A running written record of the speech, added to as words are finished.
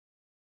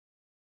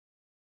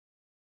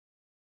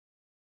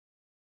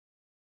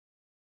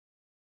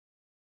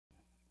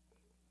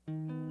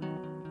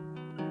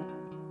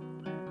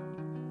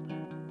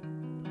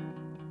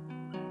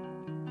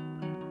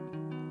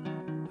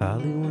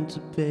Holly went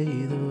to pay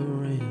the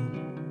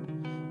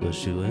rent, but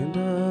she'll end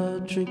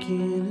up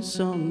drinking in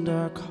some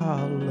dark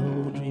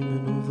hollow,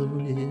 dreaming of the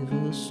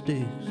river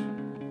Styx,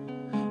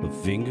 a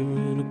finger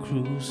in a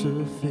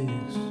crucifix.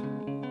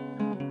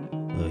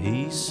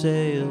 He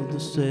sailed the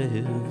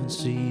 7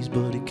 seas,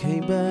 but he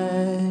came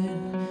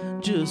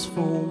back just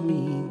for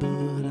me.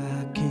 But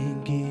I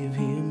can't give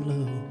him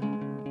love,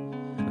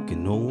 I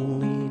can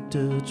only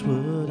touch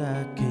what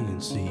I can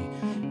see.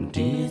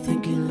 Do you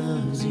think he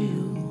loves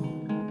you?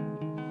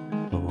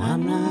 Oh,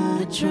 I'm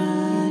not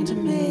trying to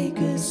make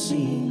a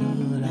scene,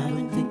 but I've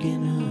been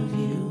thinking of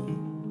you.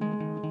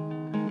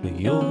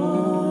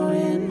 You're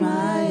in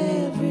my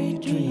every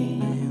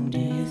dream, and do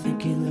you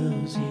think he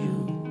loves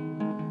you?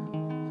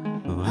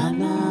 Oh, I'm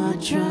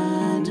not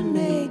trying to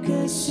make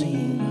a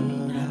scene,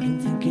 but I've been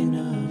thinking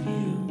of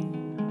you.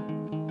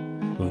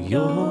 Oh,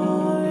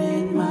 you're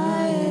in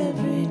my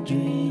every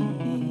dream.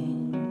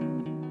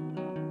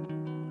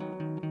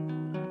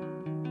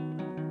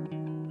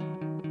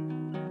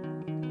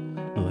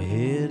 Oh,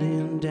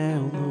 heading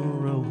down the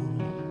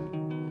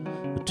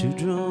road, too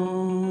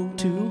drunk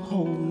to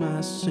hold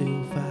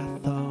myself. I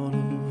thought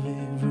of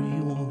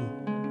everyone.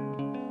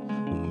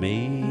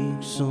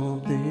 Make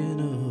something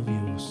of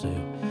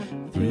yourself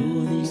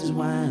through these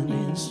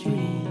winding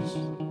streets,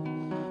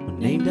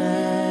 named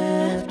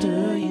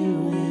after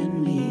you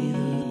and me.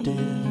 The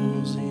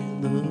devil's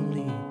in the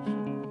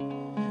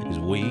leaves, is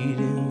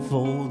waiting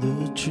for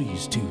the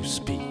trees to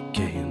speak.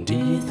 And do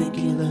you think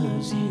he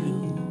loves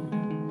you?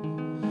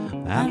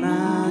 I'm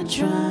not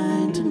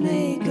trying to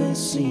make a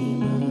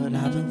scene, but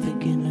I've been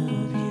thinking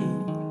of you.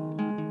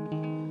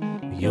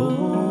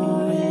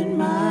 You're in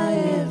my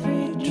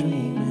every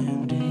dream,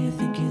 and do you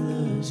think he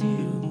loves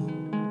you?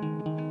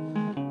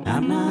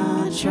 I'm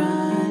not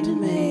trying to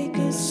make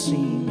a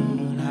scene,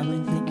 but I've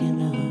been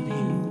thinking of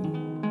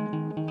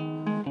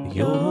you.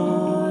 You're